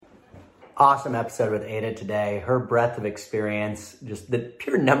Awesome episode with Ada today. Her breadth of experience, just the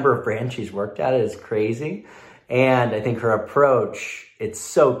pure number of brands she's worked at is crazy. And I think her approach, it's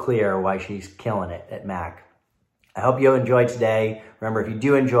so clear why she's killing it at MAC. I hope you enjoyed today. Remember, if you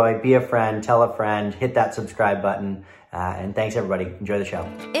do enjoy, be a friend, tell a friend, hit that subscribe button. And thanks, everybody. Enjoy the show.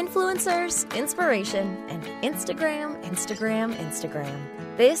 Influencers, inspiration, and Instagram.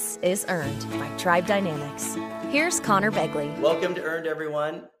 This is Earned by Tribe Dynamics. Here's Connor Begley. Welcome to Earned,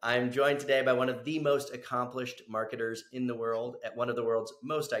 everyone. I'm joined today by one of the most accomplished marketers in the world at one of the world's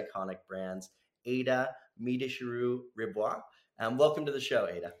most iconic brands, Ada Midechiru-Ribois. Welcome to the show,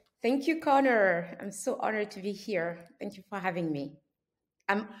 Ada. Thank you, Connor. I'm so honored to be here. Thank you for having me.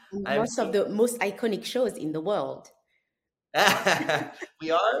 I'm one of the most iconic shows in the world.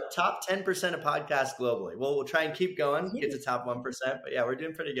 We are top 10% of podcasts globally. Well, we'll try and keep going, get to top 1%, but yeah, we're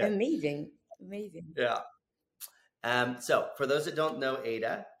doing pretty good. Amazing. Yeah. So for those that don't know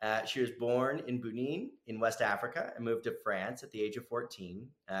Ada, she was born in Benin in West Africa and moved to France at the age of 14.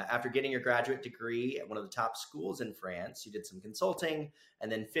 After getting her graduate degree at one of the top schools in France, she did some consulting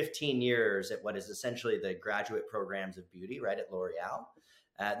and then 15 years at what is essentially the graduate programs of beauty, right, at L'Oreal.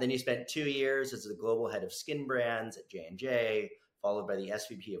 Then you spent 2 years as the global head of skin brands at J&J, followed by the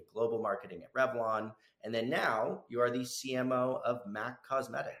SVP of global marketing at Revlon. And then now you are the CMO of MAC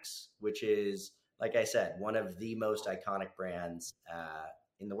Cosmetics, which is, like I said, one of the most iconic brands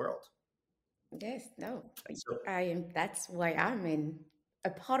in the world. Yes, no, that's who I am and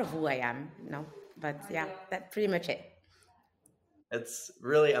a part of who I am, but yeah, that's pretty much it. It's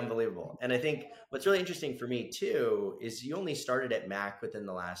really unbelievable. And I think what's really interesting for me too, is you only started at MAC within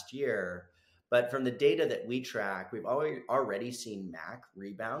the last year, but from the data that we track, we've already seen MAC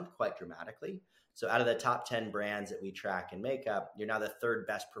rebound quite dramatically. So out of the top 10 brands that we track in makeup, you're now the third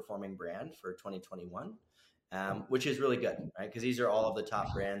best performing brand for 2021, which is really good, right? Because these are all of the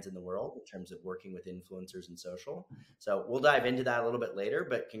top brands in the world in terms of working with influencers and social. So we'll dive into that a little bit later,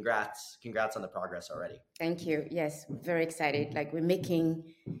 but congrats on the progress already. Thank you. Yes, very excited. Like we're making,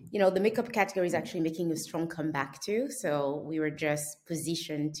 the makeup category is actually making a strong comeback too. So we were just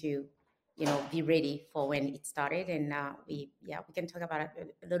positioned to be ready for when it started. And we can talk about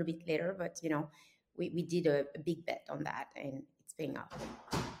it a little bit later, but, we did a big bet on that and it's paying off.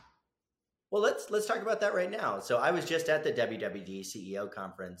 Well, let's talk about that right now. So I was just at the WWD CEO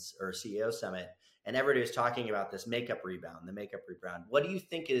conference or CEO summit, and everybody was talking about this makeup rebound, the makeup rebound. What do you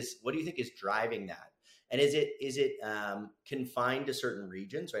think is driving that? And is it confined to certain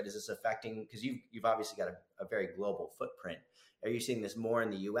regions, right? Is this affecting, because you've obviously got a very global footprint. Are you seeing this more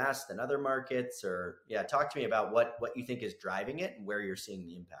in the US than other markets? Or talk to me about what you think is driving it and where you're seeing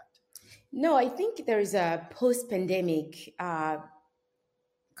the impact. No, I think there's a post-pandemic kind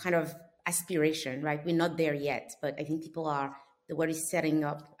of aspiration, right? We're not there yet, but I think the world is settling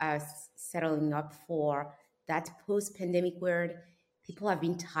up for that post-pandemic world. People have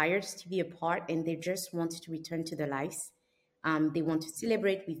been tired to be apart and they just want to return to their lives. They want to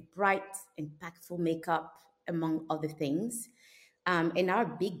celebrate with bright, impactful makeup, among other things. And our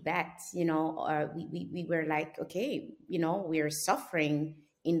big bet, we were like, okay, we're suffering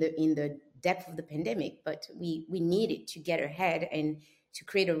in the depth of the pandemic, but we needed to get ahead and to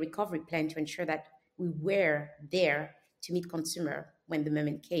create a recovery plan to ensure that we were there to meet consumer when the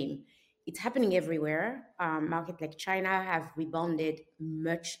moment came. It's happening everywhere. Markets like China have rebounded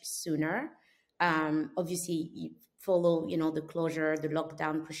much sooner. Obviously, you follow, the closure, the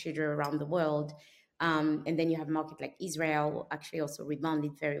lockdown procedure around the world. And then you have markets like Israel actually also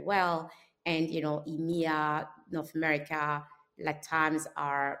rebounded very well. And, EMEA, North America, LATAMs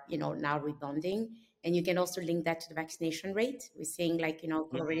are, now rebounding. And you can also link that to the vaccination rate. We're seeing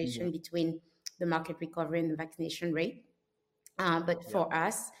correlation between the market recovery and the vaccination rate. But for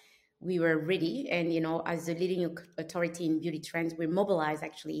us, we were ready. And, as the leading authority in beauty trends, we mobilized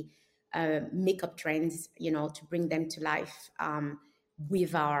actually makeup trends, to bring them to life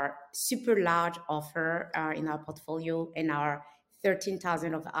with our super large offer in our portfolio and our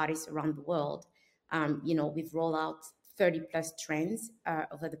 13,000 of artists around the world. We've rolled out 30 plus trends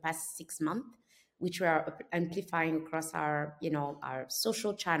over the past 6 months, which we are amplifying across our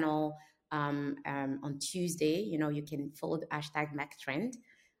social channel. On Tuesday, you can follow the hashtag MacTrend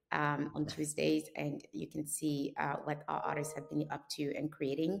on Tuesdays, and you can see what our artists have been up to and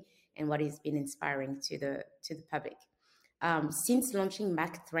creating, and what has been inspiring to the public. Since launching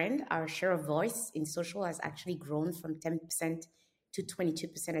MacTrend, our share of voice in social has actually grown from 10% to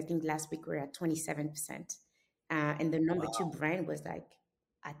 22%. I think last week we were at 27%. And the number 2 brand was like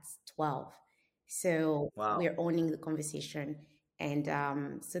at 12. So we're owning the conversation. And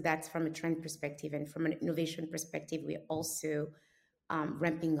so that's from a trend perspective. And from an innovation perspective, we're also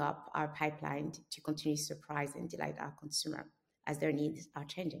ramping up our pipeline to continue to surprise and delight our consumer as their needs are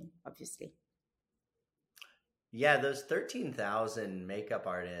changing, obviously. Yeah, those 13,000 makeup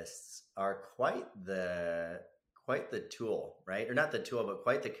artists are quite the tool, right? Or not the tool, but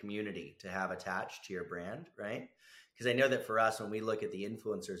quite the community to have attached to your brand, right? Because I know that for us, when we look at the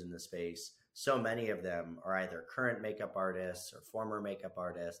influencers in the space, so many of them are either current makeup artists or former makeup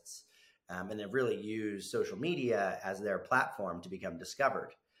artists, and they've really used social media as their platform to become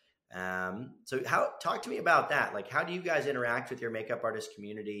discovered. So talk to me about that. Like, how do you guys interact with your makeup artist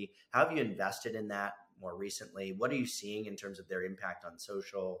community? How have you invested in that more recently? What are you seeing in terms of their impact on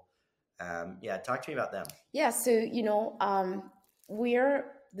social? Yeah, talk to me about them. Yeah, so we're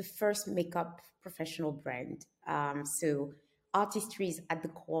the first makeup professional brand. So artistry is at the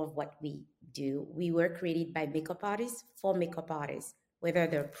core of what we do. We were created by makeup artists for makeup artists, whether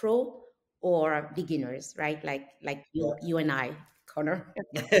they're pro or beginners, right? Like you and I, Connor.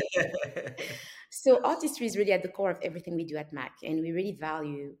 So artistry is really at the core of everything we do at MAC, and we really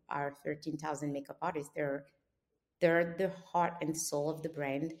value our 13,000 makeup artists. They're the heart and soul of the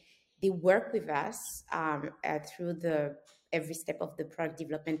brand. They work with us through every step of the product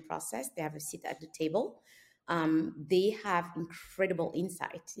development process. They have a seat at the table. They have incredible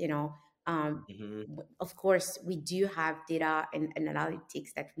insight. Of course, we do have data and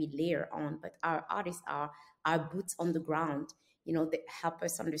analytics that we layer on, but our artists are our boots on the ground. They help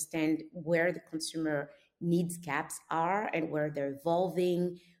us understand where the consumer needs gaps are and where they're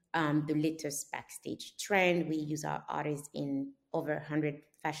evolving. The latest backstage trend. We use our artists in over 100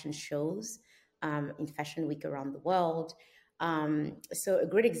 fashion shows in Fashion Week around the world. So a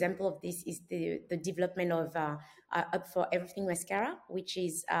great example of this is the development of Up for Everything mascara, which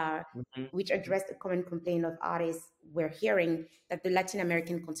addressed a common complaint of artists. We're hearing that the Latin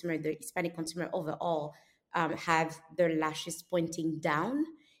American consumer, the Hispanic consumer overall, have their lashes pointing down.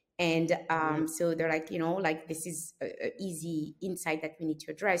 And so they're like, this is an easy insight that we need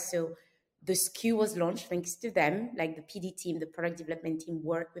to address. So the SKU was launched thanks to them, like the PD team, the product development team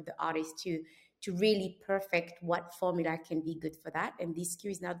worked with the artists to really perfect what formula can be good for that. And this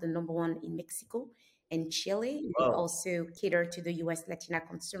SKU is now the number one in Mexico and Chile. We also cater to the US Latina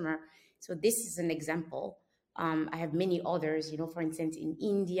consumer. So this is an example. I have many others, for instance, in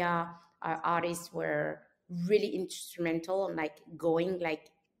India, our artists were really instrumental in going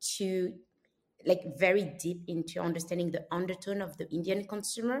very deep into understanding the undertone of the Indian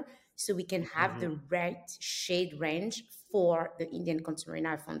consumer so we can have the right shade range for the Indian consumer in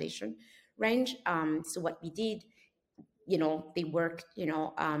our foundation range. So what we did, they worked,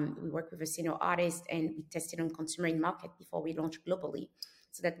 we worked with a senior artist and we tested on consumer in market before we launched globally.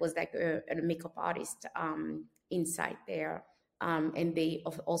 So that was like a makeup artist insight there. And they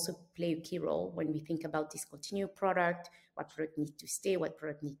also play a key role when we think about discontinued product, what product needs to stay, what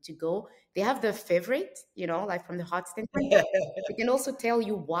product needs to go. They have their favorite, like from the heart standpoint. They can also tell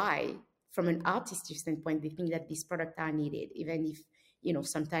you why, from an artistic standpoint, they think that these products are needed, even if,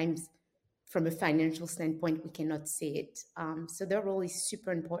 sometimes from a financial standpoint, we cannot say it. So their role is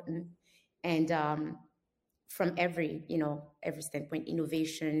super important. And from every standpoint,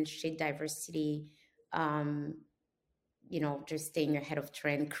 innovation, shade diversity, just staying ahead of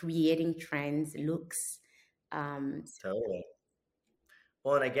trend, creating trends, looks. Totally.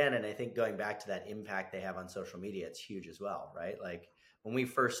 Well, and I think going back to that impact they have on social media, it's huge as well, right? Like when we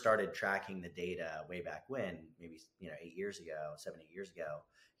first started tracking the data way back when, maybe 8 years ago, 7, 8 years ago,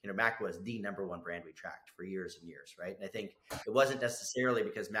 MAC was the number one brand we tracked for years and years, right? And I think it wasn't necessarily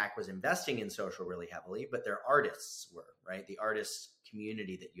because MAC was investing in social really heavily, but their artists were, right? The artist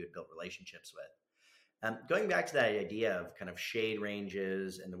community that you had built relationships with. Going back to that idea of kind of shade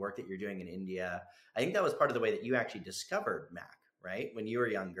ranges and the work that you're doing in India, I think that was part of the way that you actually discovered MAC, right? When you were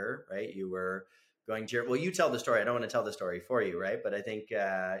younger, right? You were going to you tell the story. I don't want to tell the story for you, right? But I think,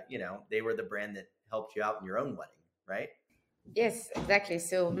 they were the brand that helped you out in your own wedding, right? Yes, exactly.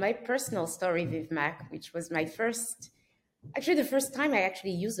 So my personal story with MAC, which was the first time I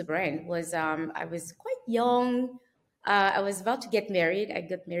actually used the brand was, I was quite young. I was about to get married. I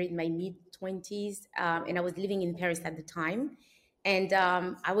got married in my mid-20s, and I was living in Paris at the time. And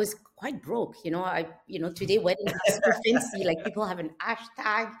I was quite broke. Today weddings are super fancy. Like people have an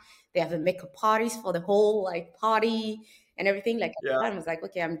hashtag, they have a makeup parties for the whole party and everything. Like at the time, I was like,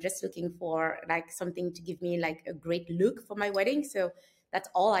 okay, I'm just looking for something to give me a great look for my wedding. So that's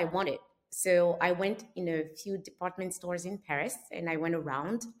all I wanted. So I went in a few department stores in Paris, and I went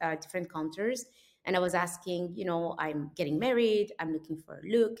around different counters. And I was asking, I'm getting married, I'm looking for a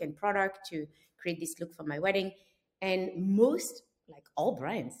look and product to create this look for my wedding. And all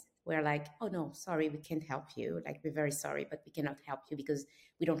brands were like, oh no, sorry, we can't help you. Like, we're very sorry, but we cannot help you because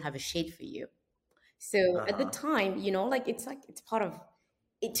we don't have a shade for you. So at the Uh-huh. time, like it's part of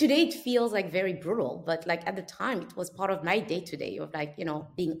it. Today it feels like very brutal, but like at the time it was part of my day to day of like,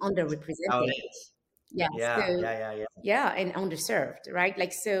 being How it underrepresented. is. Yeah. Yeah, So yeah, yeah, yeah. yeah, and underserved, right?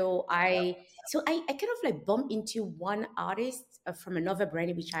 Like so I kind of like bumped into one artist from another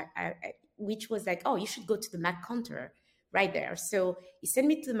brand, which was like, oh, you should go to the Mac counter right there. So he sent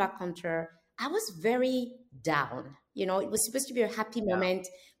me to the Mac counter. I was very down. It was supposed to be a happy Yeah. moment,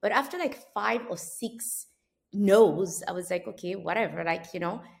 but after like 5 or 6 no's, I was like, okay, whatever,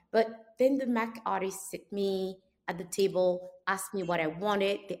 But then the Mac artist sit me at the table, asked me what I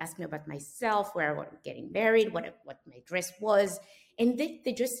wanted. They asked me about myself, where I was getting married, what my dress was. And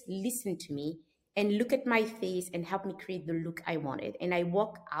they just listened to me and look at my face and help me create the look I wanted. And I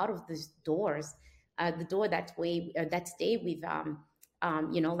walk out of the door that day with,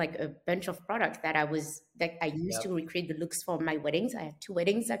 like a bunch of products that I used Yep. to recreate the looks for my weddings. I had 2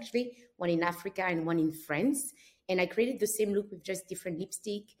 weddings actually, one in Africa and one in France. And I created the same look with just different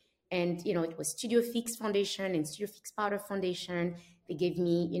lipstick. And it was Studio Fix foundation and Studio Fix powder foundation. They gave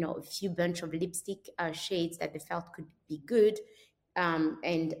me a few bunch of lipstick shades that they felt could be good, and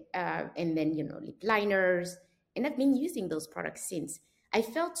then lip liners. And I've been using those products since. I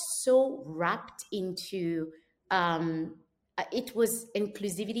felt so wrapped into it was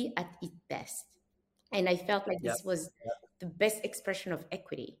inclusivity at its best, and I felt like Yep. this was the best expression of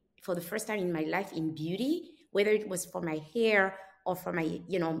equity for the first time in my life in beauty, whether it was for my hair or for my,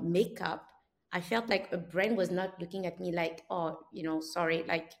 makeup. I felt like a brand was not looking at me like, oh, sorry,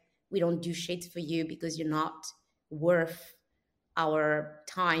 like we don't do shades for you because you're not worth our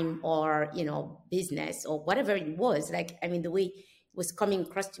time or, business or whatever it was. Like, I mean, the way it was coming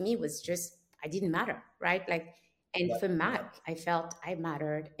across to me was just, I didn't matter, right? Like, and Yep. for Yep. Mac, I felt I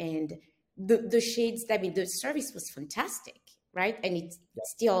mattered. And the shades, I mean, the service was fantastic, right? And it's Yep.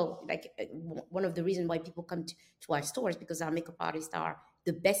 still like one of the reasons why people come to our stores, because our makeup artists are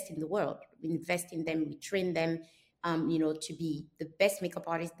the best in the world. We invest in them, we train them, to be the best makeup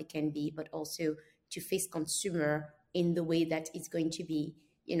artists they can be, but also to face consumer in the way that it's going to be,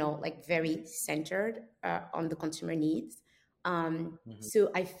 like very centered on the consumer needs. Mhm.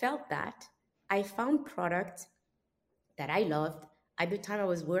 So I felt that I found product that I loved at the time I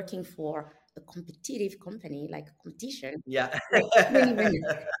was working for a competitive company, like a competition, Yeah. where I couldn't even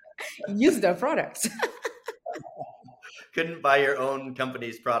use their products. Couldn't buy your own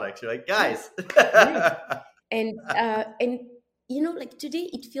company's products. You're like, Yeah, guys. right. And like today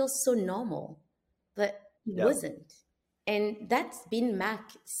it feels so normal, but it Yep. wasn't. And that's been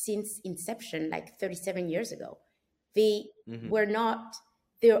Mac since inception, like 37 years ago. They Mhm. were not,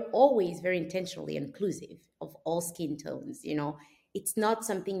 they're always very intentionally inclusive of all skin tones. It's not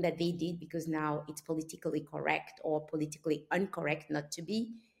something that they did because now it's politically correct or politically incorrect not to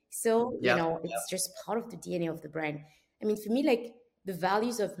be. So, Yep. it's just part of the DNA of the brand. I mean, for me, like the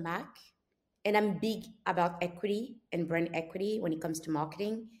values of Mac, and I'm big about equity and brand equity when it comes to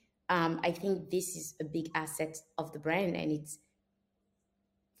marketing. I think this is a big asset of the brand, and it's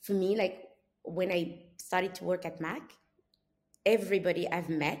for me like when I started to work at Mac, everybody I've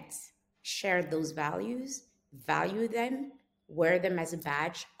met shared those values, value them, wear them as a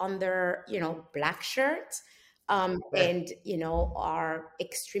badge on their black shirt, and are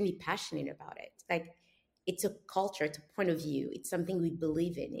extremely passionate about it. Like it's a culture, it's a point of view, it's something we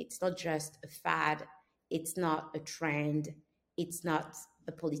believe in. It's not just a fad, it's not a trend, it's not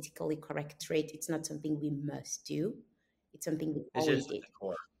a politically correct trait, it's not something we must do, it's something we It's always just at did. the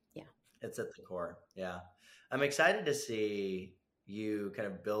core. Yeah. It's at the core. Yeah. I'm excited to see you kind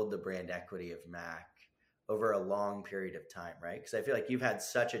of build the brand equity of Mac over a long period of time, right? Because I feel like you've had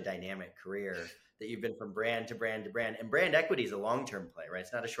such a dynamic career that you've been from brand to brand to brand. And brand equity is a long-term play, right?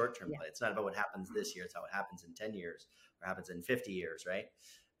 It's not a short-term Yeah. play. It's not about what happens this year. It's how it happens in 10 years or happens in 50 years, right?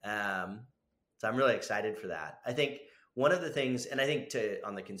 So I'm really excited for that. I think one of the things, and I think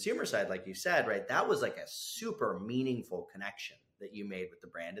on the consumer side, like you said, right, that was like a super meaningful connection that you made with the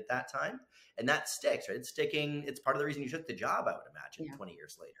brand at that time. And that sticks, right? It's sticking. It's part of the reason you took the job, I would imagine, Yeah. 20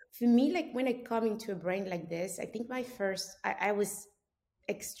 years later. For me, like when I come into a brand like this, I think I was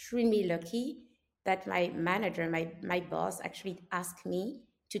extremely lucky that my manager, my boss actually asked me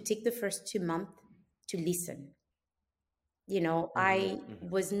to take the first 2 months to listen. I Mm-hmm.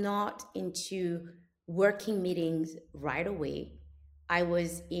 was not into working meetings right away. I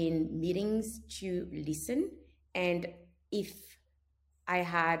was in meetings to listen. And if I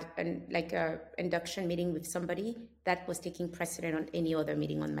had like a induction meeting with somebody, that was taking precedent on any other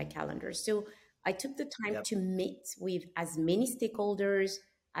meeting on my calendar. So I took the time Yep. to meet with as many stakeholders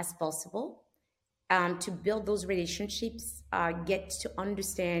as possible, to build those relationships, get to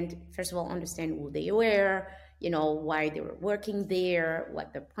understand, first of all, understand who they were, why they were working there,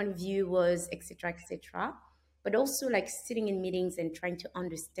 what their point of view was, etc., etc. But also like sitting in meetings and trying to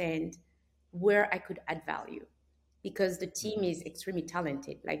understand where I could add value, because the team is extremely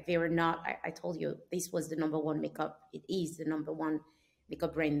talented. Like they were not, I told you, this was the number one makeup. It is the number one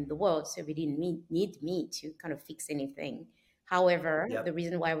makeup brand in the world. So they didn't need me to kind of fix anything. However, the Yep.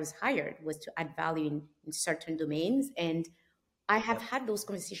 reason why I was hired was to add value in certain domains. And I have Yep. had those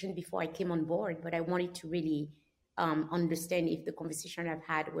conversations before I came on board, but I wanted to really understand if the conversation I've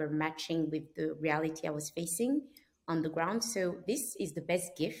had were matching with the reality I was facing on the ground. So this is the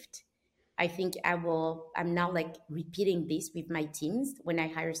best gift. I think I'm now like repeating this with my teams. When I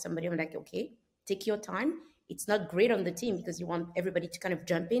hire somebody, I'm like, okay, take your time. It's not great on the team because you want everybody to kind of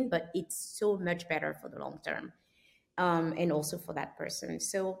jump in, but it's so much better for the long term, and also for that person.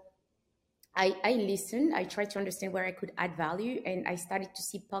 So I listened, I tried to understand where I could add value, and I started to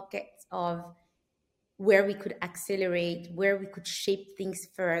see pockets of where we could accelerate, where we could shape things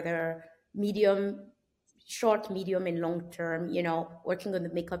further, medium, short, medium, and long term, working on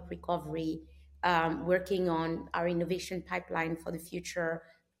the makeup recovery, working on our innovation pipeline for the future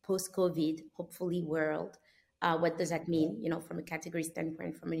post COVID, hopefully, world. What does that mean, from a category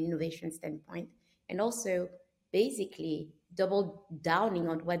standpoint, from an innovation standpoint? And also, basically, double downing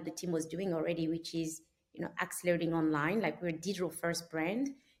on what the team was doing already, which is, accelerating online. Like we're a digital first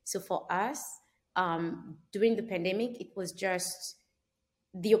brand. So for us, during the pandemic, it was just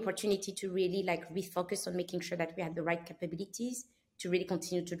the opportunity to really like refocus on making sure that we had the right capabilities to really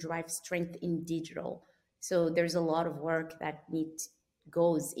continue to drive strength in digital. So there's a lot of work that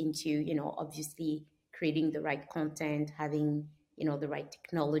goes into, obviously creating the right content, having, the right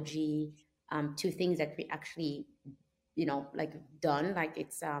technology, two things that we actually, like done, like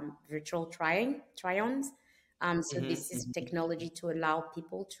it's virtual try-ons. So this is Hmm. technology to allow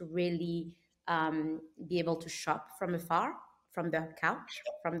people to really be able to shop from afar, from the couch,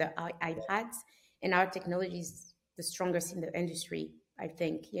 from the iPads. And our technology is the strongest in the industry, I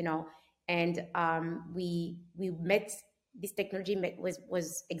think, And we met this technology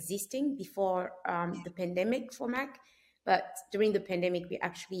was existing before the pandemic for Mac, but during the pandemic, we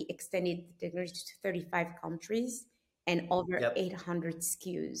actually extended the technology to 35 countries and over Yep. 800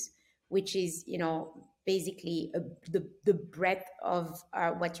 SKUs, which is, basically the breadth of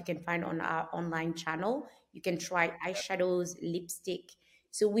what you can find on our online channel. You can try eyeshadows, lipstick.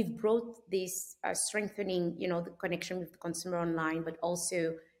 So we've brought this strengthening, the connection with the consumer online, but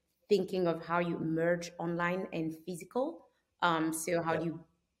also thinking of how you merge online and physical. So how do Yep. you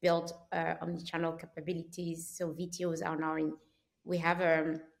build omnichannel capabilities? So VTOs are now in. We have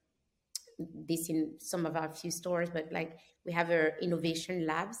this in some of our few stores, but like we have our innovation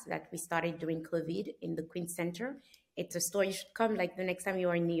labs that we started during COVID in the Queen Center. It's a store you should come. Like the next time you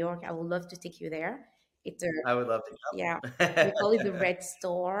are in New York, I would love to take you there. It's a I would love Yeah, to we call it the Red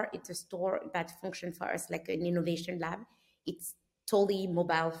Store. It's a store that functions for us like an innovation lab. It's totally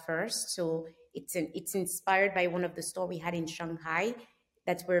mobile first, so it's inspired by one of the store we had in Shanghai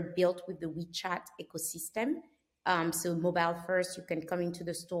that were built with the WeChat ecosystem. So mobile first, you can come into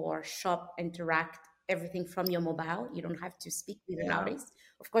the store, shop, interact, everything from your mobile. You don't have to speak with an Yeah. artist.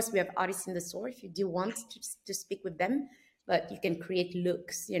 Of course, we have artists in the store if you do want to speak with them, but you can create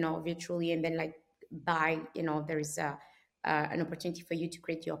looks, virtually, and then like buy. There is an opportunity for you to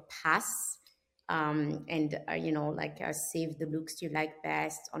create your pass, and like save the looks you like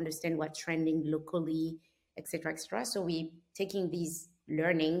best, understand what's trending locally, etc., etc. So we taking these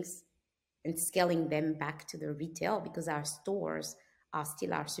learnings and scaling them back to the retail, because our stores are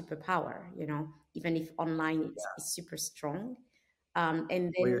still our superpower, even if online is super strong. And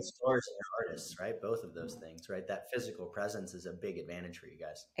Well, then your stores and your artists, right? Both of those things, right? That physical presence is a big advantage for you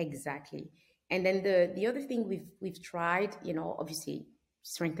guys. Exactly. And then the other thing we've tried, obviously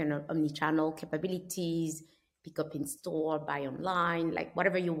strengthen omni-channel capabilities, pick up in store, buy online, like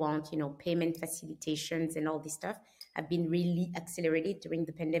whatever you want, payment facilitations and all this stuff have been really accelerated during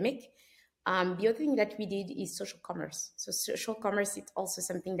the pandemic. The other thing that we did is social commerce. So social commerce is also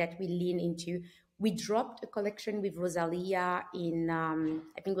something that we lean into. We dropped a collection with Rosalia in,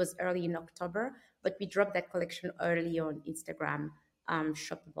 I think it was early in October, but we dropped that collection early on Instagram,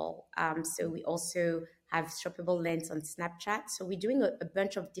 shoppable. So we also have shoppable lens on Snapchat. So we're doing a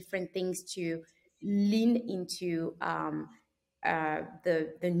bunch of different things to lean into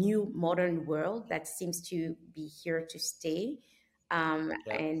the new modern world that seems to be here to stay. Yep.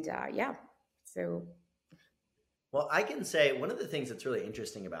 And yeah, so Well, I can say one of the things that's really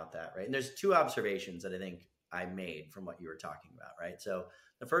interesting about that, right? And there's two observations that I think I made from what you were talking about, right? So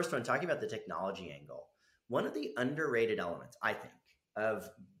the first one, talking about the technology angle, one of the underrated elements, I think, of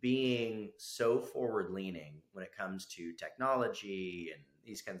being so forward leaning when it comes to technology and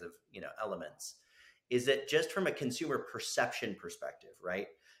these kinds of, elements, is that just from a consumer perception perspective, right?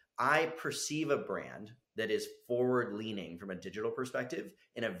 I perceive a brand that is forward leaning from a digital perspective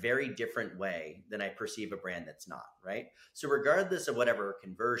in a very different way than I perceive a brand that's not, right? So regardless of whatever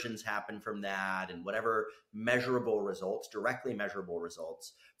conversions happen from that and whatever measurable results, directly measurable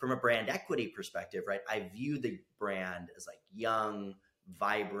results, from a brand equity perspective, right? I view the brand as like young,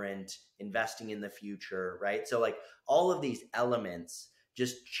 vibrant, investing in the future, right? So like all of these elements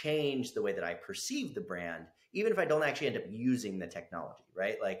just change the way that I perceive the brand, even if I don't actually end up using the technology,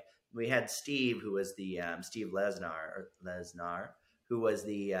 right? Like we had Steve, who was the Steve Lesnar, who was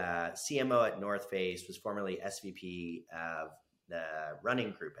the CMO at North Face, was formerly SVP of the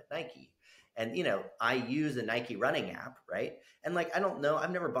running group at Nike. And, I use the Nike running app, right? And like, I don't know,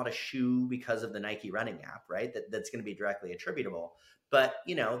 I've never bought a shoe because of the Nike running app, right? That's going to be directly attributable. But,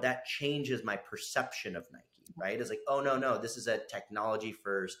 that changes my perception of Nike, right? It's like, oh, no, this is a technology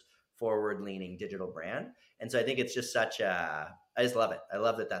first, forward leaning digital brand. And so I think it's just I just love it. I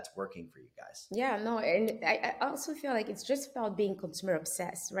love that that's working for you guys. Yeah, no, and I also feel like it's just about being consumer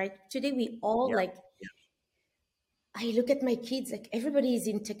obsessed, right? Today we all I look at my kids, like everybody is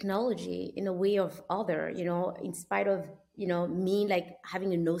in technology in a way or other, in spite of, me like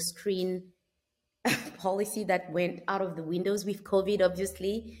having a no screen policy that went out of the windows with COVID,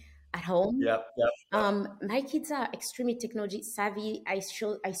 obviously, at home. Yep. My kids are extremely technology savvy. I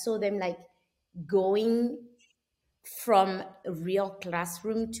saw them like going from a real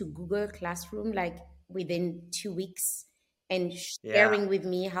classroom to Google Classroom like within 2 weeks, and sharing with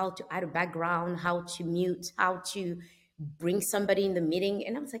me how to add a background, how to mute, how to bring somebody in the meeting.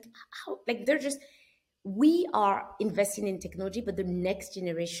 And I was like, how, like we are investing in technology, but the next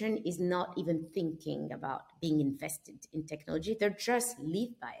generation is not even thinking about being invested in technology. They're just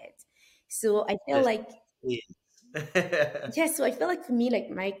live by it. So I feel so I feel like for me, like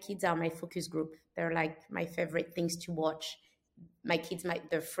my kids are my focus group. They're like my favorite things to watch. My kids,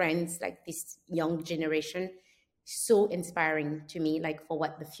 their friends, like this young generation, so inspiring to me, like for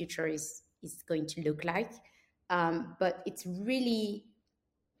what the future is going to look like. But it's really,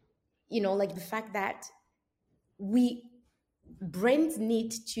 like the fact that brands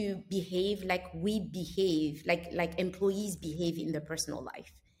need to behave like we behave, like employees behave in their personal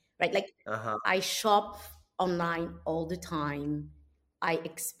life, right? Like I shop online all the time. I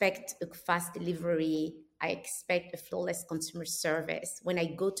expect a fast delivery. I expect a flawless consumer service. When I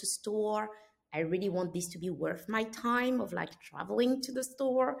go to store, I really want this to be worth my time of like traveling to the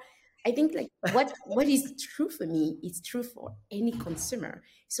store. I think like what is true for me is true for any consumer.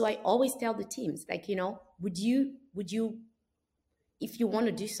 So I always tell the teams, like, would you, if you want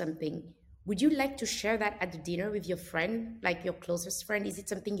to do something, would you like to share that at the dinner with your friend, like your closest friend? Is it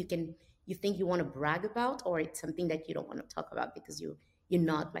something you think you want to brag about, or it's something that you don't want to talk about because you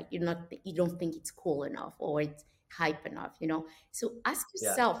don't think it's cool enough or it's hype enough, So ask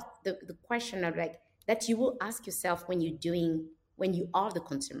yourself the question of like that you will ask yourself when you are the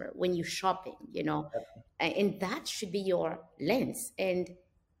consumer, when you're shopping, and that should be your lens. And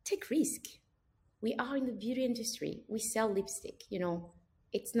take risk. We are in the beauty industry. We sell lipstick,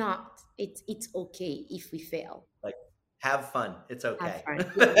 it's okay if we fail. Like, have fun. It's okay. Have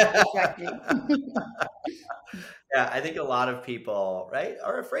fun. Yeah, exactly. Yeah, I think a lot of people, right,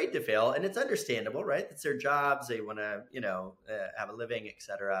 are afraid to fail, and it's understandable, right? It's their jobs. They want to, have a living,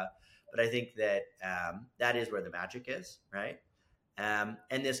 etc. But I think that that is where the magic is, right? And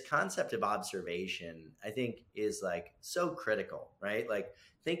this concept of observation, I think, is like so critical, right? Like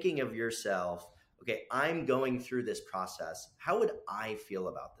thinking of yourself, okay, I'm going through this process. How would I feel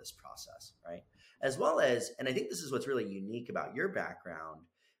about this process, right? As well as, and I think this is what's really unique about your background,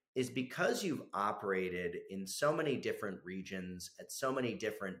 is because you've operated in so many different regions at so many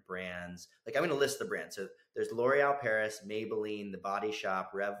different brands. Like I'm going to list the brands. So there's L'Oreal Paris, Maybelline, The Body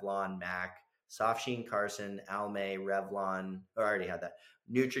Shop, Revlon, MAC, Soft Sheen Carson, Almay, Revlon, I already had that,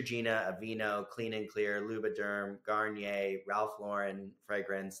 Neutrogena, Aveeno, Clean and Clear, Lubriderm, Garnier, Ralph Lauren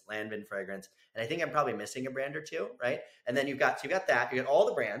fragrance, Lanvin fragrance. And I think I'm probably missing a brand or two, right? And then you've got all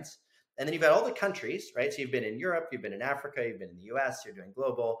the brands. And then you've got all the countries, right? So you've been in Europe, you've been in Africa, you've been in the US, you're doing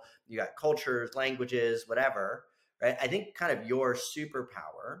global, you got cultures, languages, whatever, right? I think kind of your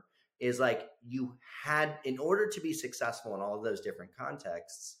superpower is like in order to be successful in all of those different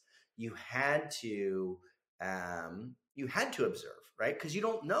contexts, you had to observe, right? Because you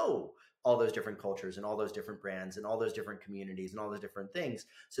don't know all those different cultures and all those different brands and all those different communities and all those different things.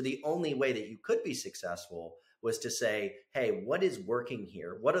 So the only way that you could be successful was to say, hey, what is working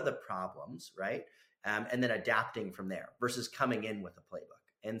here? What are the problems, right? And then adapting from there versus coming in with a playbook.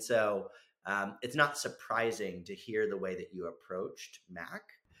 And so it's not surprising to hear the way that you approached Mac,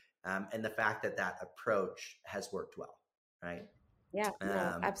 and the fact that that approach has worked well, right? Yeah,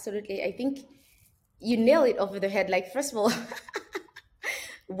 no, absolutely. I think you nail it over the head. Like, first of all,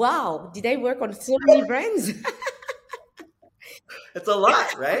 wow, did I work on so many brands? It's a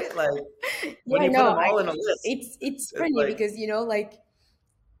lot, right? Like when you put them all in a list. It's funny like, because, you know, like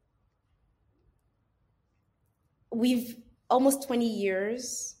we've almost 20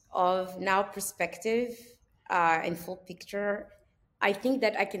 years of now perspective and full picture. I think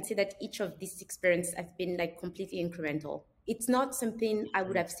that I can say that each of these experiences have been like completely incremental. It's not something I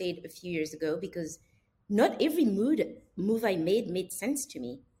would have said a few years ago because not every move I made sense to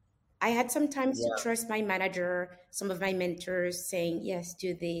me. I had sometimes to trust my manager, some of my mentors saying, yes,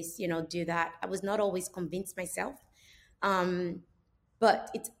 do this, you know, do that. I was not always convinced myself. But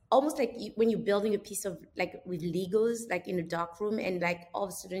it's almost like when you're building a piece of like with Legos, like in a dark room, and like all of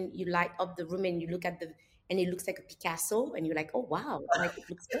a sudden you light up the room and you look at and it looks like a Picasso and you're like, oh, wow, like it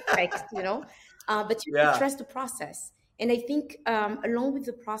looks perfect, you know, but you trust the process. And I think along with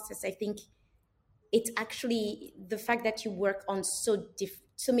the process, I think it's actually the fact that you work on so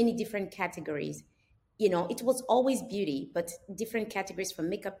many different categories. You know, it was always beauty, but different categories from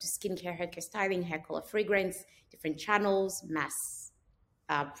makeup to skincare, haircare, styling, hair color, fragrance, different channels, mass,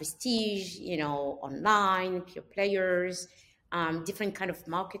 prestige, you know, online, pure players, different kind of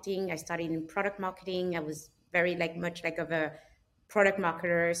marketing. I started in product marketing. I was very much of a product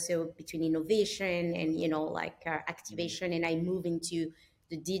marketer. So between innovation and, you know, activation, and I moved into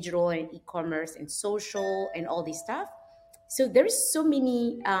the digital and e-commerce and social and all this stuff. So there's so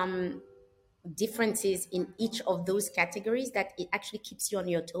many differences in each of those categories that it actually keeps you on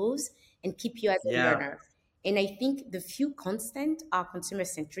your toes and keep you as a learner. And I think the few constant are consumer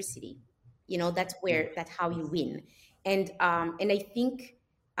centricity. You know, that's how you win. And I think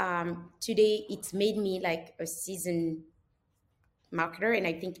today it's made me like a seasoned marketer. And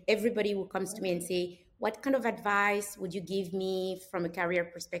I think everybody who comes to me and say, what kind of advice would you give me from a career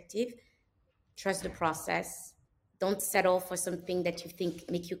perspective? Trust the process. Don't settle for something that you think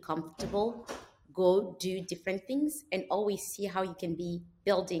make you comfortable. Go do different things and always see how you can be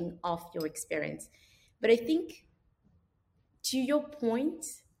building off your experience. But I think to your point,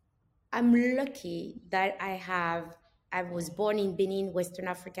 I'm lucky that I was born in Benin, Western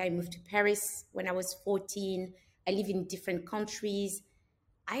Africa. I moved to Paris when I was 14. I live in different countries.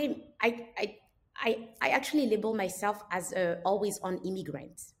 I actually label myself as a always on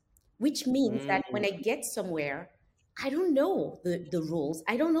immigrant, which means that when I get somewhere, I don't know the rules.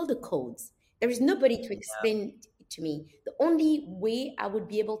 I don't know the codes. There is nobody to explain it to me. The only way I would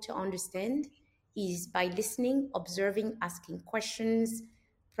be able to understand is by listening, observing, asking questions,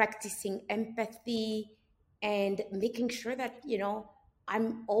 practicing empathy, and making sure that, you know,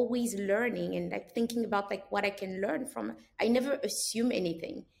 I'm always learning and like thinking about like what I can learn from. I never assume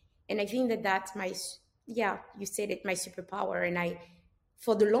anything. And I think that that's you said it, my superpower. And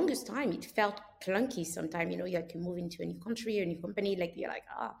for the longest time, it felt clunky sometimes, you know, you have to move into a new country or a new company, like you're like,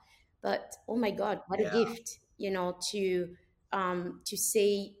 but oh my God, what a gift, you know, to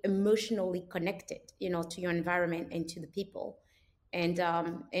stay emotionally connected, you know, to your environment and to the people. And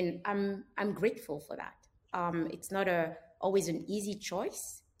I'm grateful for that. It's not always an easy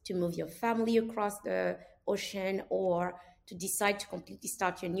choice to move your family across the ocean or to decide to completely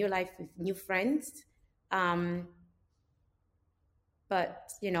start your new life with new friends.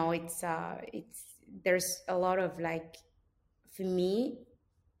 But you know, there's a lot of like, for me,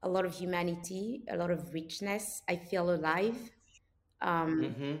 a lot of humanity, a lot of richness. I feel alive.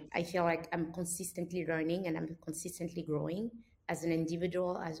 I feel like I'm consistently learning and I'm consistently growing as an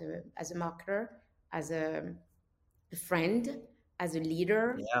individual, as a marketer, as a friend, as a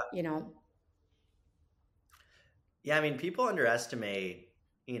leader, you know. Yeah, I mean, people underestimate,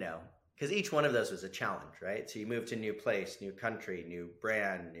 you know, because each one of those was a challenge, right? So you move to a new place, new country, new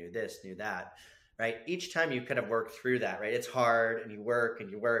brand, new this, new that, right? Each time you kind of work through that, right? It's hard and you work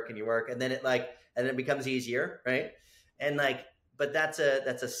and you work and you work, and then it becomes easier, right? And like, but that's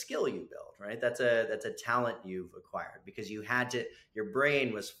a skill you build, right? That's a talent you've acquired because your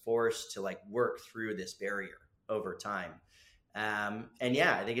brain was forced to like work through this barrier over time. And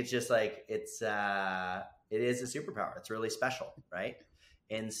yeah, I think it's just like, it is a superpower. It's really special, right?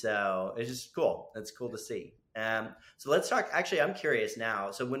 And so it's just cool. It's cool to see. So let's talk, actually, I'm curious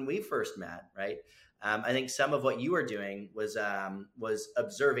now. So when we first met, right, I think some of what you were doing was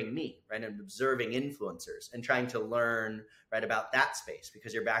observing me, right, and observing influencers and trying to learn, right, about that space,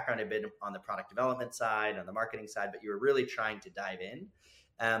 because your background had been on the product development side, on the marketing side, but you were really trying to dive in.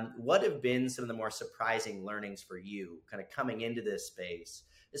 What have been some of the more surprising learnings for you kind of coming into this space,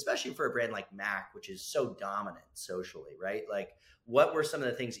 especially for a brand like Mac, which is so dominant socially, right? Like, what were some of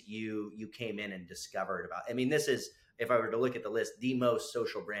the things that you came in and discovered about? I mean, this is, if I were to look at the list, the most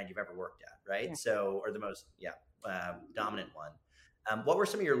social brand you've ever worked at, right? Yeah. So, or the most, dominant one. What were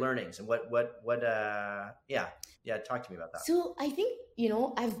some of your learnings, and what, talk to me about that. So I think,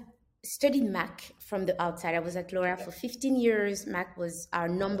 I've studied Mac from the outside. I was at L'Oréal for 15 years. Mac was our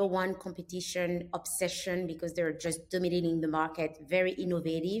number one competition obsession because they're just dominating the market, very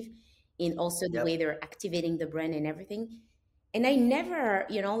innovative in also the way they're activating the brand and everything. And I never,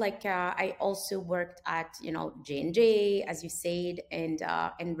 I also worked at, J&J, as you said, and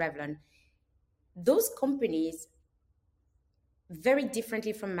Revlon. Those companies, very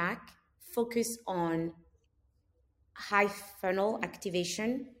differently from Mac, focus on high funnel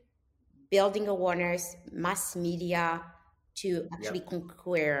activation, building awareness, mass media to actually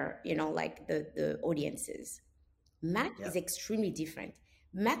conquer, the audiences. Mac is extremely different.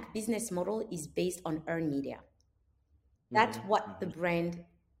 Mac business model is based on earned media. That's what the brand,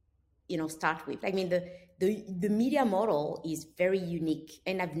 start with. I mean, the media model is very unique,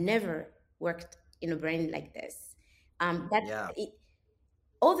 and I've never worked in a brand like this.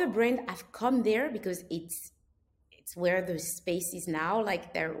 Other brands have come there because it's where the space is now,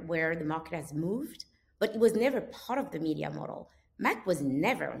 like where the market has moved, but it was never part of the media model. Mac was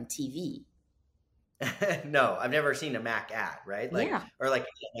never on TV. No, I've never seen a Mac ad, right? Or like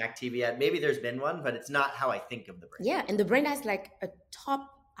a Mac TV ad. Maybe there's been one, but it's not how I think of the brand. Yeah, and the brand has like a top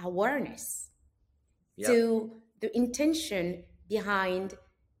awareness. So the intention behind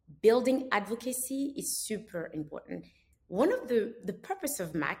building advocacy is super important. One of the purpose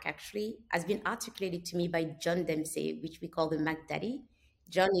of Mac actually has been articulated to me by John Dempsey, which we call the Mac Daddy.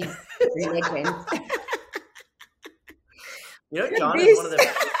 John is a legend.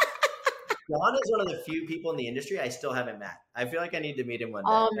 John is one of the few people in the industry I still haven't met. I feel like I need to meet him one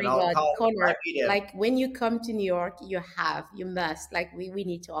day. Oh my God, Connor! Like when you come to New York, you must. Like we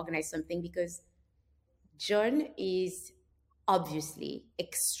need to organize something, because John is obviously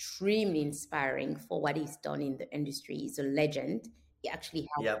extremely inspiring for what he's done in the industry. He's a legend. He actually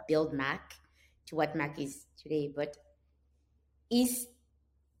helped build Mac to what Mac is today. But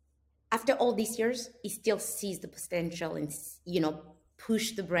after all these years, he still sees the potential and,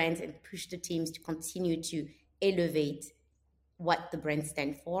 push the brands and push the teams to continue to elevate what the brand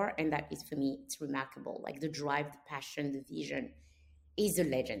stands for. And that is, for me, it's remarkable. Like the drive, the passion, the vision. He's a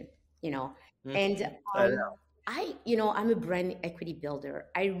legend, And I'm a brand equity builder.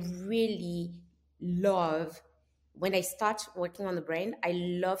 I really love, when I start working on the brand, I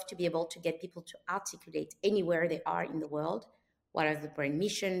love to be able to get people to articulate anywhere they are in the world, what are the brand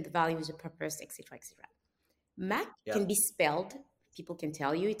mission, the values, the purpose, etc., etc. Mac can be spelled. People can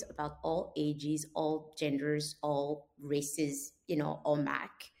tell you it's about all ages, all genders, all races, all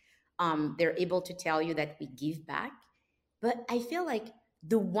Mac. They're able to tell you that we give back. But I feel like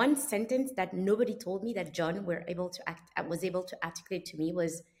the one sentence that nobody told me that John was able to articulate to me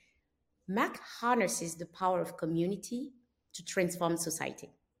was, Mac harnesses the power of community to transform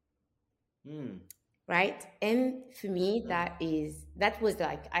society. Right? And for me, that was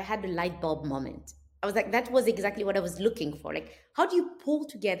like, I had a light bulb moment. I was like, that was exactly what I was looking for. Like, how do you pull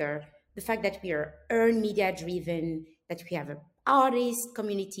together the fact that we are earned media driven, that we have an artist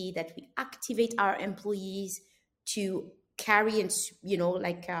community, that we activate our employees to carry and,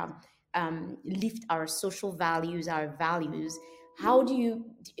 lift our social values, our values? How do you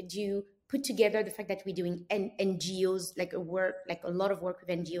put together the fact that we're doing NGOs, like a lot of work with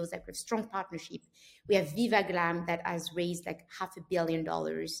NGOs, like with strong partnership. We have Viva Glam that has raised like $500 million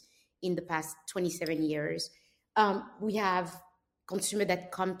in the past 27 years. We have consumer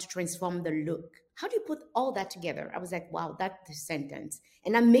that come to transform the look. How do you put all that together? I was like, wow, that's the sentence.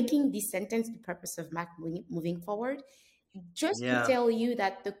 And I'm making this sentence the purpose of Mac moving forward, just to tell you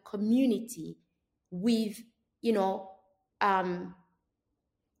that the community with,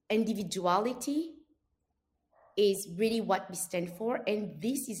 individuality is really what we stand for. And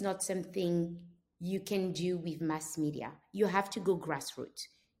this is not something you can do with mass media. You have to go grassroots.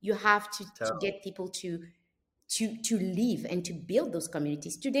 You have to get people to live and to build those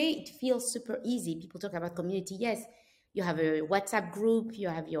communities. Today, it feels super easy. People talk about community. Yes, you have a WhatsApp group. You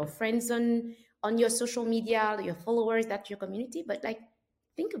have your friends on your social media, your followers, that's your community. But like,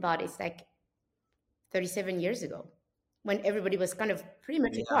 think about it. It's like 37 years ago. when everybody was kind of pretty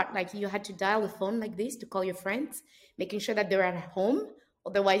much Yeah. apart. Like you had to dial the phone like this to call your friends, making sure that they're at home.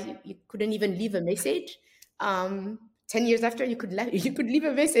 Otherwise, you couldn't even leave a message. 10 years after, you could you could leave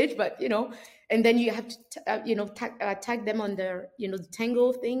a message, but and then you have to tag them on the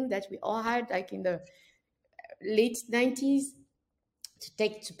Tango thing that we all had like in the late 90s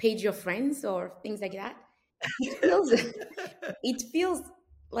to page your friends or things like that. It feels it feels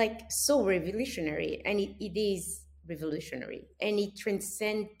like so revolutionary, and it is revolutionary, and it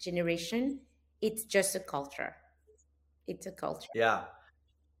transcends generation. It's just a culture. It's a culture. Yeah.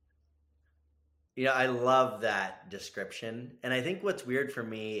 I love that description. And I think what's weird for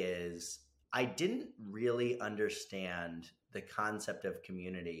me is I didn't really understand the concept of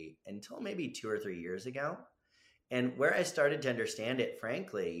community until maybe 2 or 3 years ago. And where I started to understand it,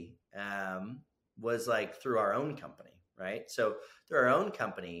 frankly, was like through our own company, right? So through our own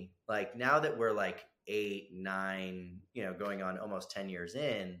company, like now that we're like 8, 9, going on almost 10 years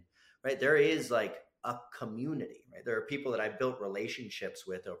in, right? There is like a community, right? There are people that I've built relationships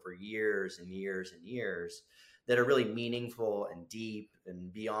with over years and years and years that are really meaningful and deep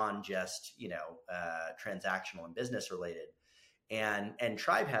and beyond just, transactional and business related. And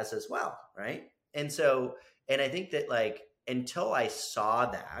Tribe has as well, right? And I think that like until I saw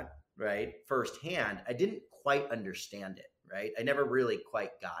that, right, firsthand, I didn't quite understand it, right? I never really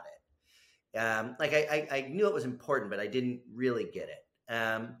quite got it. Like I knew it was important, but I didn't really get it.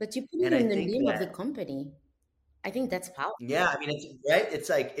 But you put And it I in the think name of the that, company. I think that's powerful. yeah, I mean, it's right. It's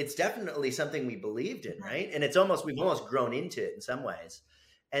like, it's definitely something we believed in, right? And we've almost grown into it in some ways.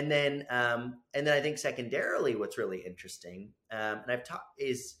 And then I think secondarily, what's really interesting, and I've talked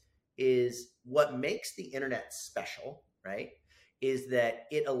is what makes the internet special, right? Is that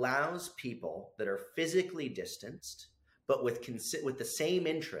it allows people that are physically distanced, but with the same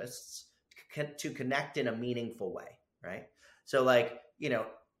interests to connect in a meaningful way, right? So like,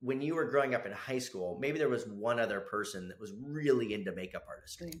 when you were growing up in high school, maybe there was one other person that was really into makeup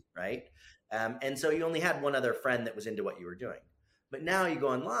artistry, right? And so you only had one other friend that was into what you were doing. But now you go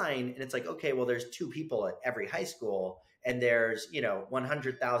online and it's like, okay, well, there's 2 people at every high school, and there's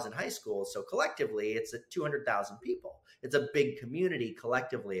 100,000 high schools. So collectively, it's 200,000 people. It's a big community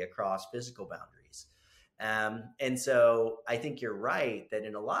collectively across physical boundaries. And so I think you're right that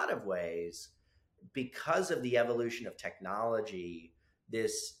in a lot of ways, because of the evolution of technology,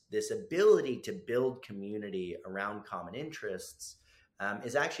 this ability to build community around common interests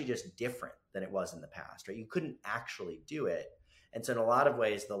is actually just different than it was in the past, right? You couldn't actually do it. And so in a lot of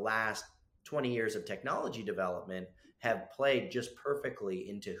ways, the last 20 years of technology development have played just perfectly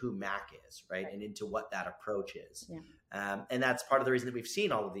into who Mac is, right? And into what that approach is. Yeah. And that's part of the reason that we've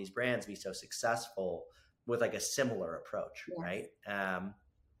seen all of these brands be so successful with like a similar approach, Yes. right?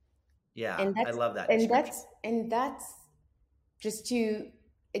 Yeah, And I love that. And that's just to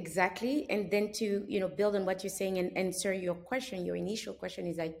exactly, and then to build on what you're saying and answer your question. Your initial question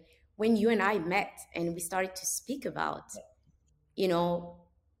is like, when you and I met and we started to speak about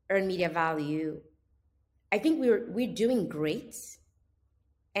earned media value, I think we're doing great,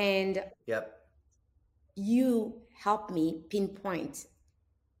 and Yep. you helped me pinpoint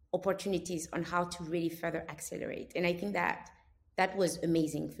opportunities on how to really further accelerate. And I think that was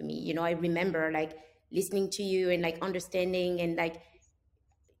amazing for me. I remember like listening to you and like understanding and like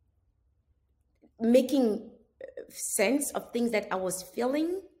making sense of things that I was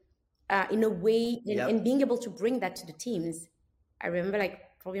feeling in a way, and being able to bring that to the teams. I remember like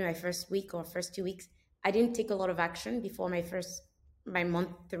probably my first week or first 2 weeks, I didn't take a lot of action before my month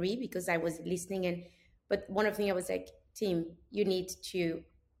 3, because I was listening. But one of the things I was like, team, you need to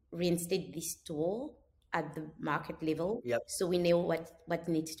reinstate this tool at the market level. So we know what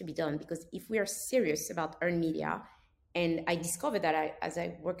needs to be done, because if we are serious about earned media, and I discovered that as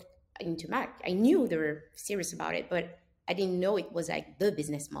I worked into Mac, I knew they were serious about it, but I didn't know it was like the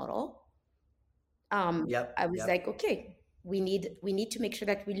business model. I was like, okay, we need to make sure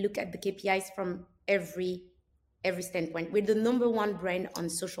that we look at the KPIs from every standpoint. We're the number 1 brand on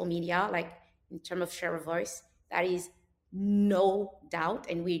social media, like in terms of share of voice. That is no doubt.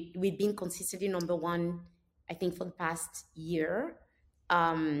 And we've been consistently number 1, I think, for the past year.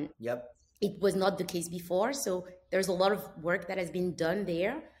 It was not the case before. So there's a lot of work that has been done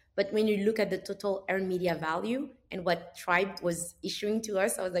there. But when you look at the total earned media value and what Tribe was issuing to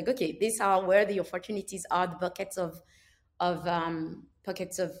us, I was like, okay, these are where the opportunities are, the buckets of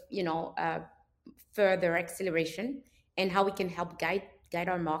further acceleration, and how we can help guide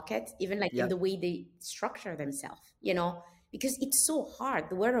our market, even like in the way they structure themselves, because it's so hard.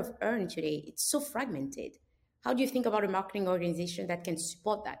 The world of earn today, it's so fragmented. How do you think about a marketing organization that can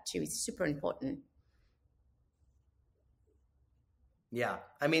support that too? It's super important. Yeah.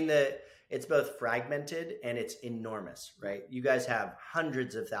 I mean, it's both fragmented and it's enormous, right? You guys have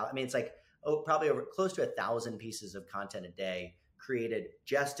hundreds of thousands. I mean, it's like, probably over close to 1,000 pieces of content a day created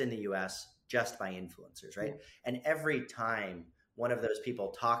just in the US, just by influencers, right? Yeah. And every time one of those people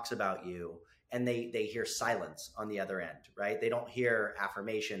talks about you and they hear silence on the other end, right? They don't hear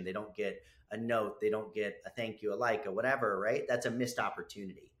affirmation. They don't get a note. They don't get a thank you, a like, or whatever, right? That's a missed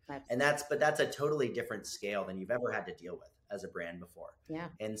opportunity. Absolutely. And that's a totally different scale than you've ever had to deal with as a brand before. Yeah.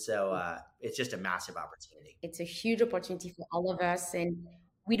 And so it's just a massive opportunity. It's a huge opportunity for all of us. And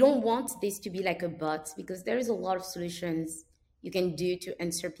we don't want this to be like a bot, because there is a lot of solutions you can do to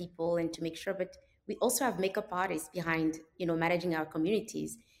answer people and to make sure. But we also have makeup artists behind, managing our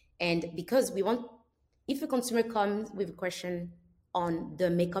communities. And because we want, if a consumer comes with a question on the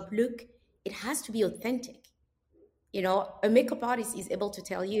makeup look, it has to be authentic. A makeup artist is able to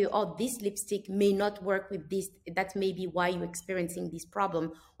tell you, oh, this lipstick may not work with this. That may be why you're experiencing this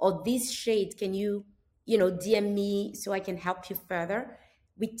problem. Or this shade, can you, DM me so I can help you further?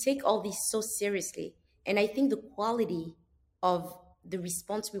 We take all this so seriously. And I think the quality of the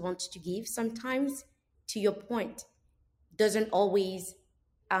response we want to give sometimes, to your point, doesn't always,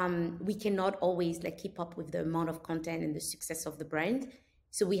 we cannot always like keep up with the amount of content and the success of the brand.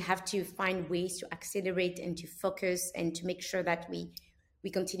 So we have to find ways to accelerate and to focus and to make sure that we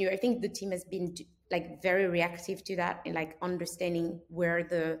continue. I think the team has been like very reactive to that and like understanding where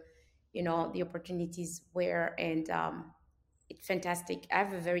the opportunities were. And it's fantastic. I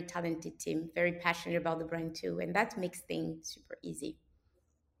have a very talented team, very passionate about the brand too. And that makes things super easy.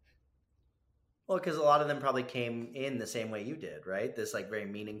 Well, because a lot of them probably came in the same way you did, right? This like very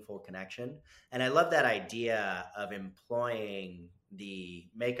meaningful connection. And I love that idea of employing the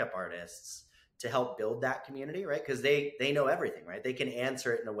makeup artists to help build that community, right? Because they know everything, right? They can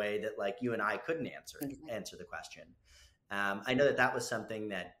answer it in a way that like you and I couldn't answer the question. I know that was something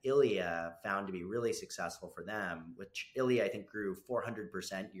that Ilia found to be really successful for them, which Ilia I think grew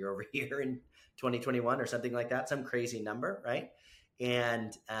 400% year over year in 2021 or something like that, some crazy number, right?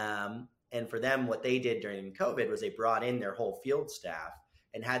 And for them, what they did during COVID was they brought in their whole field staff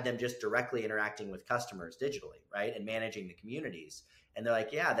and had them just directly interacting with customers digitally, right? And managing the communities. And they're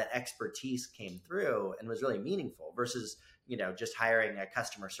like, yeah, that expertise came through and was really meaningful versus, just hiring a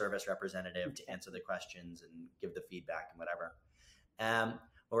customer service representative to answer the questions and give the feedback and whatever. Well,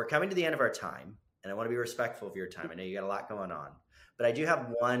 we're coming to the end of our time, and I want to be respectful of your time. I know you got a lot going on, but I do have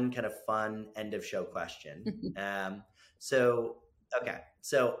one kind of fun end of show question.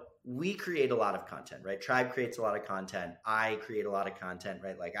 So we create a lot of content, right? Tribe creates a lot of content. I create a lot of content,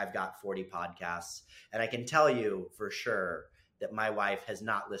 right? Like I've got 40 podcasts, and I can tell you for sure that my wife has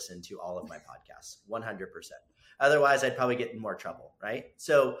not listened to all of my podcasts, 100%. Otherwise, I'd probably get in more trouble, right?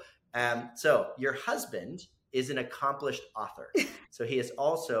 So your husband is an accomplished author. So he has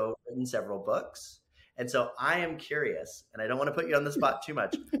also written several books. And so I am curious, and I don't want to put you on the spot too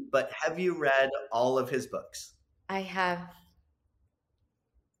much, but have you read all of his books? I have.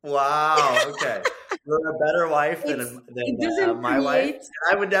 Wow. Okay. You're a better wife than my wife.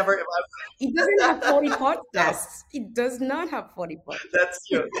 I would never. It doesn't have 40 podcasts. No. It does not have 40 podcasts. That's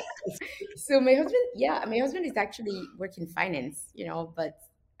true. So my husband is actually working finance, but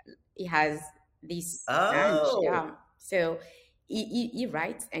he has this branch. Yeah. So he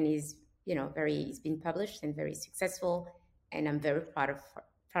writes, and he's been published and very successful, and I'm very proud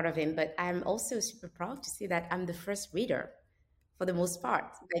of him. But I'm also super proud to see that I'm the first reader. For the most part,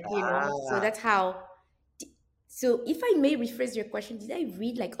 so that's how. So if I may rephrase your question, did I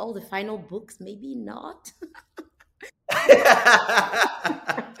read like all the final books? Maybe not.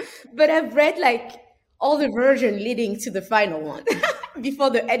 But I've read like all the version leading to the final one before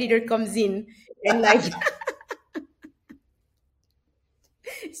the editor comes in and like.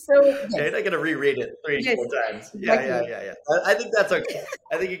 So yes. You're not gonna reread it 4 times. Exactly. Yeah. I think that's okay.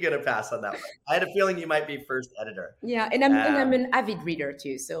 I think you're gonna pass on that one. I had a feeling you might be first editor. Yeah, and I'm an avid reader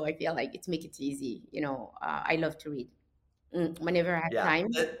too, so I feel like it makes it easy. I love to read whenever I have time.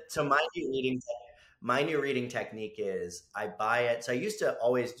 So my new reading technique is I buy it. So I used to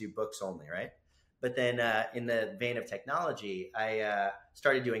always do books only, right? But then in the vein of technology, I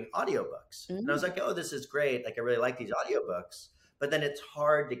started doing audiobooks, and I was like, oh, this is great. Like I really like these audiobooks. But then it's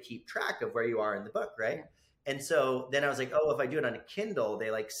hard to keep track of where you are in the book, right? Yeah. And so then I was like, oh, if I do it on a Kindle, they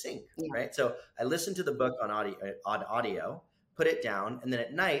like sync, right? So I listen to the book on audio, put it down, and then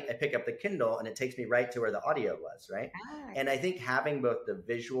at night I pick up the Kindle and it takes me right to where the audio was, right? And I think having both the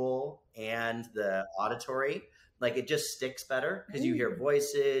visual and the auditory, like it just sticks better because you hear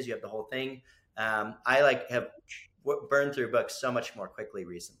voices, you have the whole thing. I have burned through books so much more quickly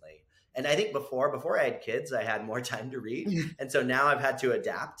recently. And I think before I had kids, I had more time to read. And so now I've had to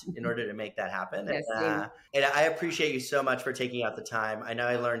adapt in order to make that happen. Yes, and I appreciate you so much for taking out the time. I know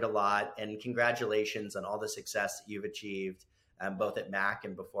I learned a lot, and congratulations on all the success that you've achieved, both at Mac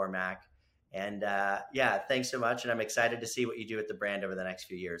and before Mac. And thanks so much. And I'm excited to see what you do with the brand over the next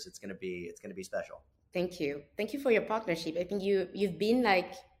few years. It's going to be special. Thank you. Thank you for your partnership. I think you've been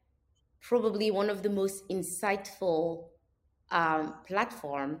like probably one of the most insightful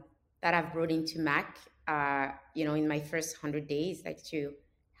platform that I've brought into Mac, in my first 100 days, like to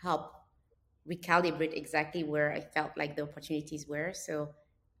help recalibrate exactly where I felt like the opportunities were. So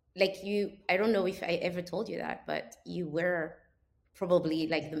like I don't know if I ever told you that, but you were probably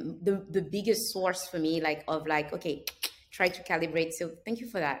like the biggest source for me, like of like, okay, try to calibrate. So thank you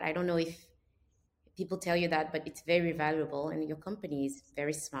for that. I don't know if people tell you that, but it's very valuable, and your company is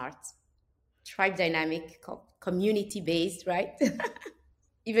very smart. Tribe Dynamic, community-based, right?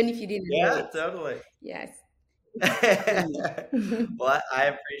 Even if you didn't know it. Totally. Yes. Well, I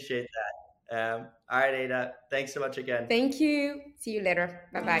appreciate that. All right, Ada, thanks so much again. Thank you. See you later.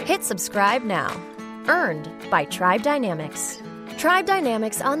 Bye-bye. Hit subscribe now. Earned by Tribe Dynamics. Tribe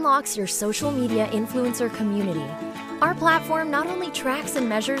Dynamics unlocks your social media influencer community. Our platform not only tracks and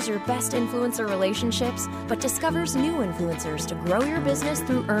measures your best influencer relationships, but discovers new influencers to grow your business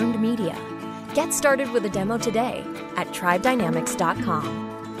through earned media. Get started with a demo today at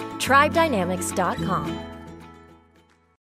tribedynamics.com. tribedynamics.com.